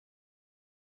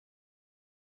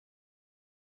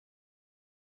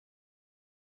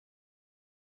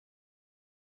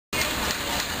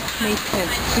May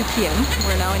 10th, 2 p.m.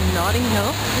 We're now in Notting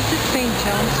Hill. This is St.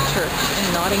 John's Church in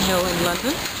Notting Hill in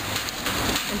London.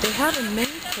 And they have a May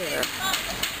fair.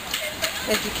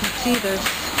 As you can see, there's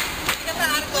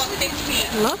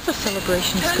lots of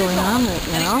celebrations going on right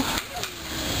now.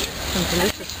 Some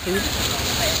delicious food.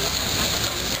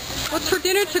 What's for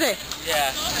dinner today?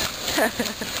 Yeah.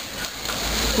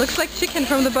 Looks like chicken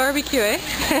from the barbecue, eh?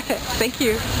 Thank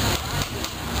you.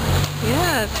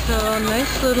 Yeah, so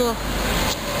nice little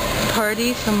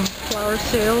party, some flower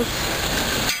sales.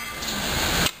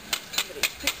 Somebody's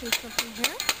fixing something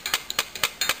here.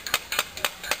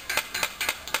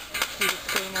 See what's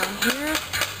going on here.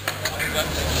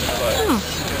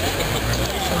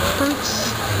 Some fruits.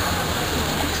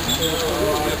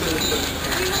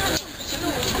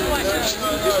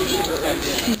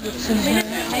 See what's in here.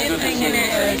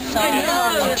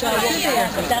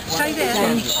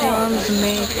 St. John's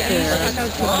Mayfair.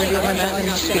 That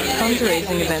must be a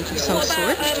fundraising event of some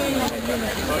sort.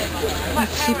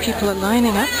 Let's see, people are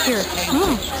lining up here.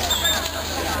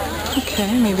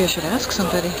 Okay, maybe I should ask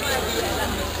somebody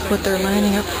what they're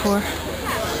lining up for.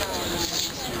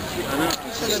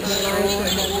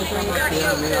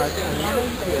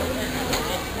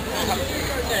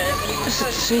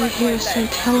 Let's see here, St.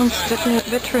 Helen's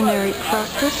Veterinary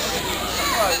Practice.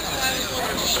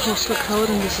 Postal code,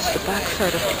 and this is the back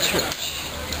side of the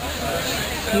church.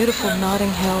 Beautiful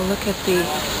Notting Hill. Look at the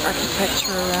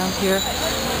architecture around here.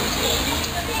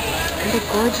 What a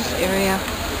gorgeous area.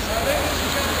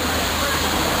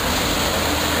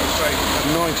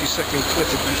 90-second clip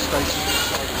of this station.